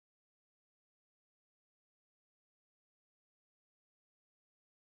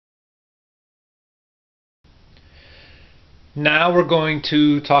Now we're going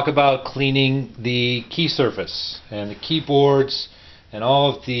to talk about cleaning the key surface and the keyboards and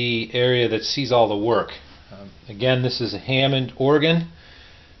all of the area that sees all the work. Again, this is a Hammond organ.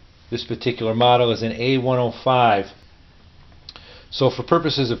 This particular model is an A105. So for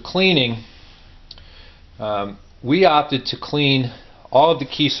purposes of cleaning, we opted to clean all of the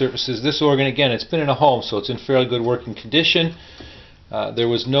key surfaces. This organ, again, it's been in a home, so it's in fairly good working condition. There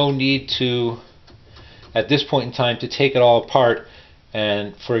was no need to, at this point in time, to take it all apart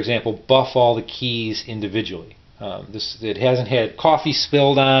and, for example, buff all the keys individually. It hasn't had coffee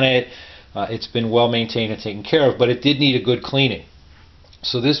spilled on it. It's been well maintained and taken care of, but it did need a good cleaning.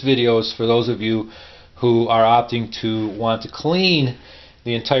 So this video is for those of you who are opting to want to clean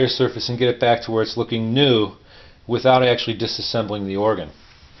the entire surface and get it back to where it's looking new without actually disassembling the organ.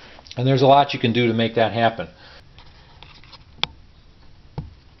 And there's a lot you can do to make that happen.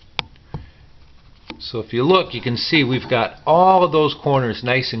 So if you look, you can see we've got all of those corners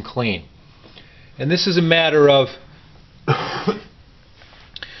nice and clean. And this is a matter of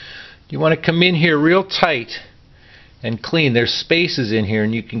you want to come in here real tight and clean. There's spaces in here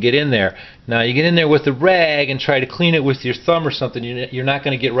and you can get in there. Now you get in there with a rag and try to clean it with your thumb or something, you're not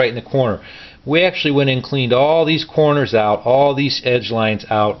going to get right in the corner. We actually went in and cleaned all these corners out, all these edge lines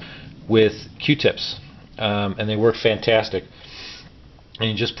out with Q-tips, and they work fantastic. And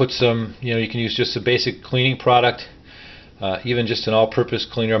you just put some, you can use just a basic cleaning product, even just an all-purpose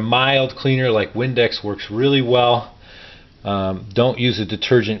cleaner. A mild cleaner like Windex works really well. Don't use a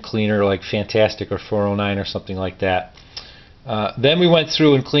detergent cleaner like Fantastic or 409 or something like that. Then we went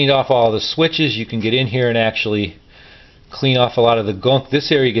through and cleaned off all the switches. You can get in here and actually clean off a lot of the gunk.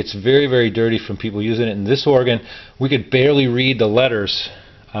 This area gets very, very dirty from people using it. In this organ, we could barely read the letters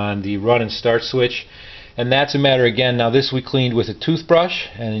on the run and start switch. And that's a matter, again, now this we cleaned with a toothbrush,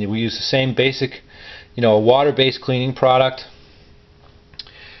 and we used the same basic, a water-based cleaning product,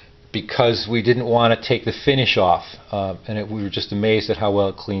 because we didn't want to take the finish off, we were just amazed at how well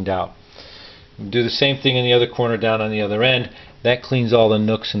it cleaned out. We do the same thing in the other corner down on the other end. That cleans all the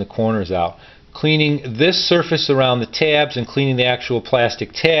nooks and the corners out. Cleaning this surface around the tabs and cleaning the actual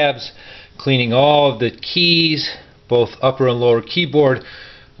plastic tabs, cleaning all of the keys, both upper and lower keyboard,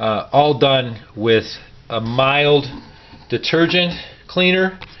 all done with a mild detergent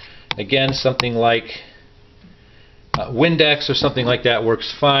cleaner. Again, something like Windex or something like that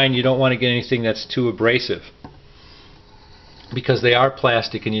works fine. You don't want to get anything that's too abrasive because they are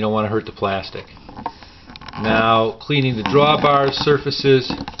plastic and you don't want to hurt the plastic. Now, cleaning the drawbar surfaces,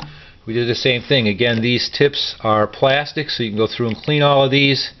 we did the same thing. Again, these tips are plastic, so you can go through and clean all of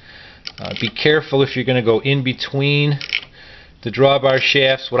these. Be careful if you're going to go in between the drawbar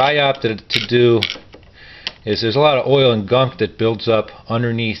shafts. What I opted to do is there's a lot of oil and gunk that builds up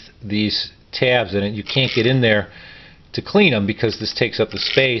underneath these tabs, and you can't get in there to clean them because this takes up the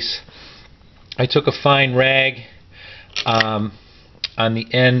space. I took a fine rag on the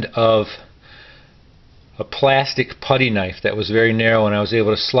end of a plastic putty knife that was very narrow, and I was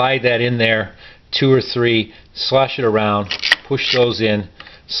able to slide that in there, 2 or 3, slosh it around, push those in,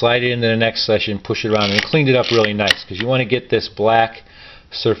 slide it into the next session, push it around, and it cleaned it up really nice because you want to get this black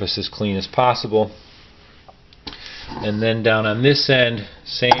surface as clean as possible. And then down on this end,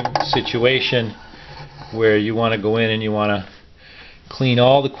 same situation, where you want to go in and you want to clean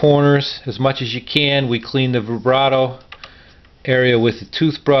all the corners as much as you can. We clean the vibrato area with the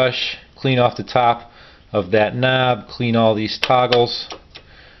toothbrush, clean off the top of that knob, clean all these toggles.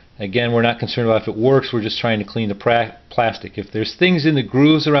 Again, we're not concerned about if it works, we're just trying to clean the plastic. If there's things in the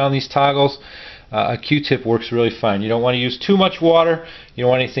grooves around these toggles, a Q-tip works really fine. You don't want to use too much water, you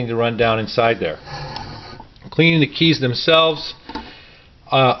don't want anything to run down inside there. Cleaning the keys themselves,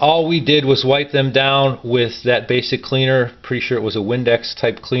 all we did was wipe them down with that basic cleaner. Pretty sure it was a Windex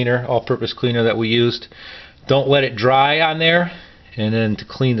type cleaner, all-purpose cleaner that we used. Don't let it dry on there. And then to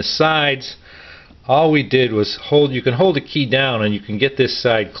clean the sides, all we did was you can hold the key down and you can get this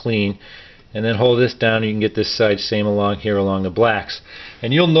side clean, and then hold this down and you can get this side same along here along the blacks.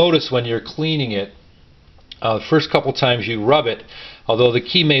 And you'll notice when you're cleaning it, the first couple times you rub it, although the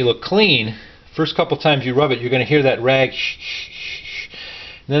key may look clean, first couple times you rub it, you're going to hear that rag shh, shh, shh,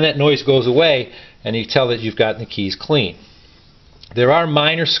 and then that noise goes away and you tell that you've gotten the keys clean. There are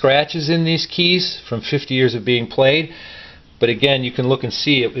minor scratches in these keys from 50 years of being played, but again, you can look and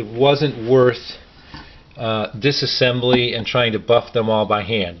see it wasn't worth disassembly and trying to buff them all by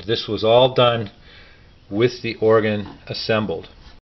hand. This was all done with the organ assembled.